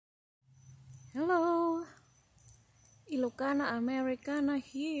Hello! Ilocana Americana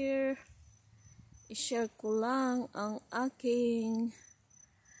here. I-share ko lang ang aking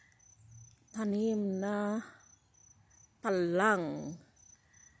tanim na palang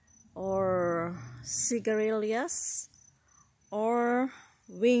or sigarilyas or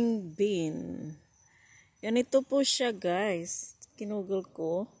wing bean. Ganito po siya, guys. Kinugol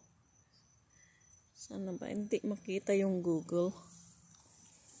ko. Sana ba hindi makita yung Google?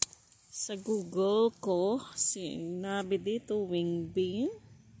 Sa Google ko, sinabi dito wing bean.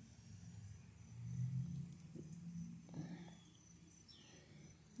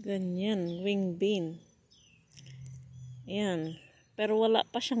 Ganyan, wing bean. Ayan. Pero wala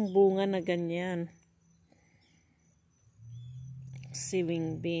pa siyang bunga na ganyan. Si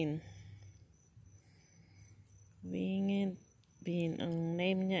wing bean. Winged bean. Ang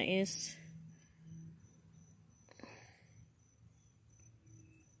name niya is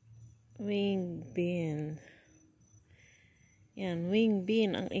wing bean. Yan, wing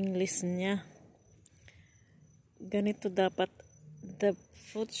bean ang English niya. Ganito dapat, the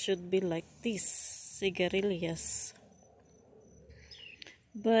fruit should be like this, sigarilyas.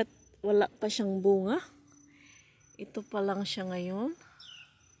 But wala pa siyang bunga. Ito pa lang siya ngayon.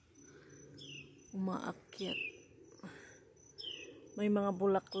 Umaakyat. May mga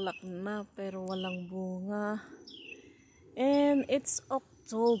bulaklak na pero walang bunga. And it's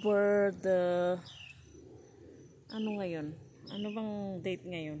October the ano ngayon? Ano bang date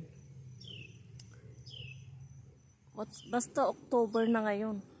ngayon? Basta October na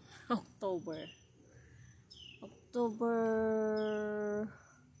ngayon. October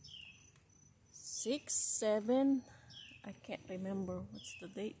 6, 7. I can't remember what's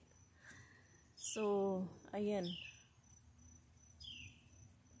the date. So, ayan.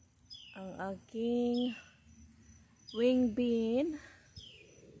 Ang aking wing bean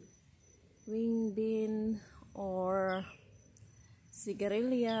or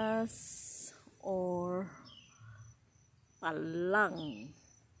sigarilyas or palang.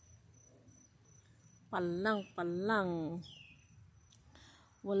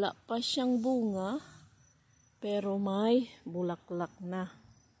 Wala pa siyang bunga pero may bulaklak na.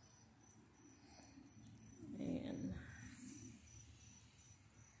 Ayan.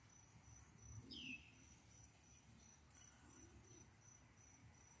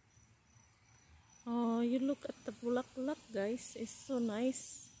 Oh, you look at the bulaklak, guys. It's so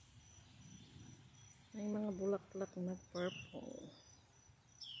nice. May mga bulaklak na purple.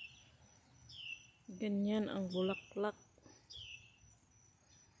 Ganyan ang bulaklak.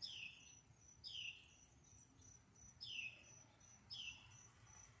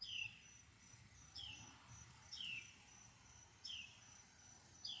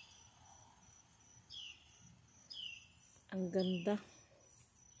 Ang ganda.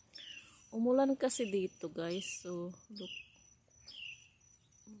 Umulan kasi dito, guys. So, look.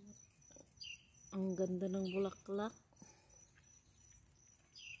 Ang ganda ng bulaklak.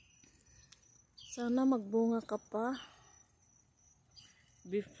 Sana magbunga ka pa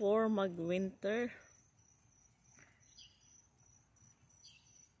before mag-winter.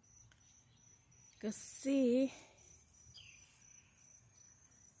 Kasi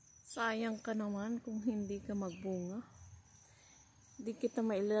sayang ka naman kung hindi ka magbunga. Hindi kita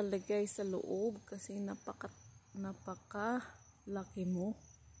mailalagay sa loob kasi napaka laki mo.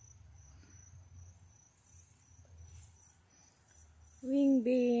 Wing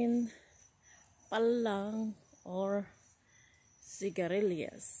bean, palang, or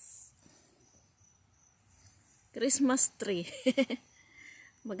sigarilyas. Christmas tree.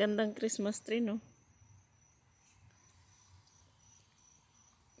 Magandang Christmas tree, no?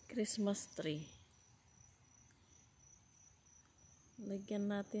 Christmas tree. Lagyan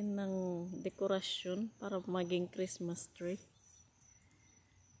natin ng dekorasyon para maging Christmas tree.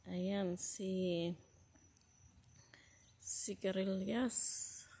 Ayan, sigarilyas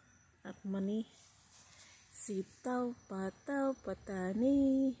at mani. Sitaw, pataw,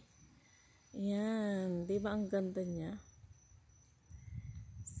 patani. Ayan, di ba ang ganda niya?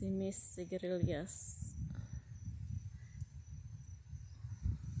 Si Miss Sigarilyas.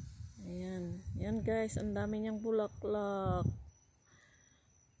 Ayan, yan guys, ang dami niyang bulaklak.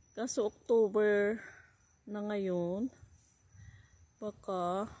 Kaso October na ngayon,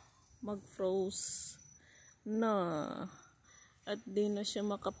 baka mag-froze na at di na siya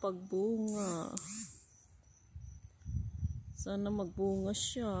makapagbunga. Sana magbunga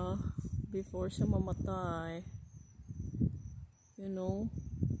siya before siya mamatay. You know?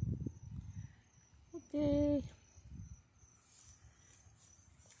 Okay.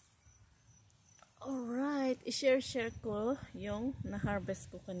 Alright, i-share ko yung na-harvest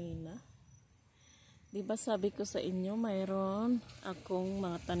ko kanina. Di ba sabi ko sa inyo, mayroon akong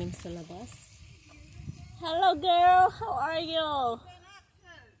mga tanim sa labas? Hello girl, how are you?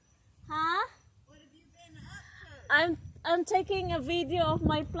 Huh? I'm taking a video of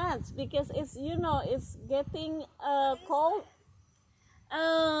my plants because it's it's getting cold.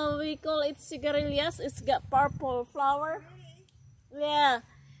 We call it cigarillas. It's got purple flower. Yeah,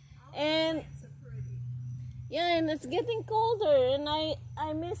 and and it's getting colder, and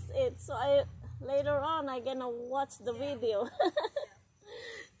I miss it. So later on I gonna watch the video.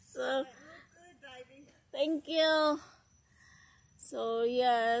 So thank you. So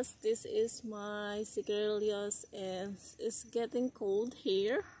yes, this is my cigarillas, and it's getting cold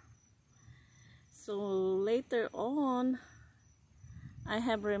here. So later on, I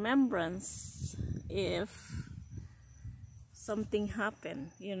have remembrance if something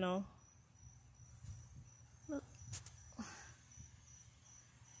happened, Look,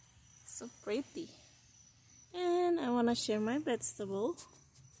 so pretty. And I wanna share my vegetable.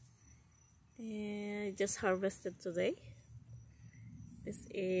 And I just harvested today. This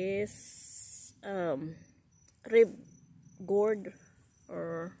is rib gourd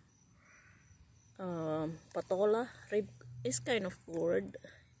or patola. Rib is kind of gourd.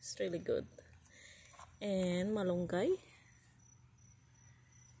 It's really good. And malunggay.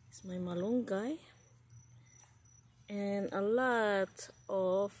 It's my malunggay. And a lot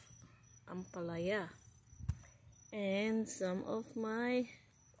of ampalaya. And some of my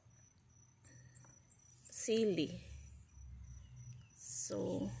sili.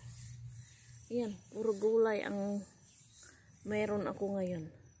 So, yan, puro gulay ang meron ako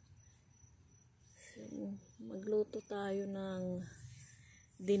ngayon. So, magluto tayo ng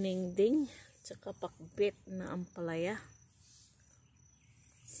dinengdeng tsaka pakbet na ampalaya.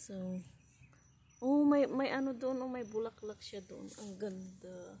 So, may ano doon, may bulaklak siya doon. Ang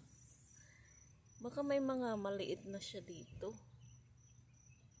ganda. Baka may mga maliit na siya dito.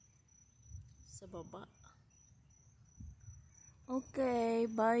 Sa baba.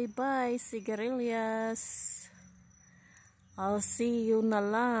 Okay, bye-bye, cigarillas. I'll see you na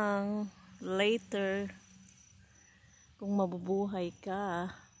lang later kung mabubuhay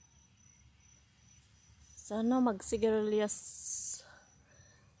ka. Sana mag-cigarillas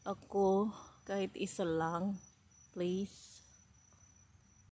ako kahit isa lang, please.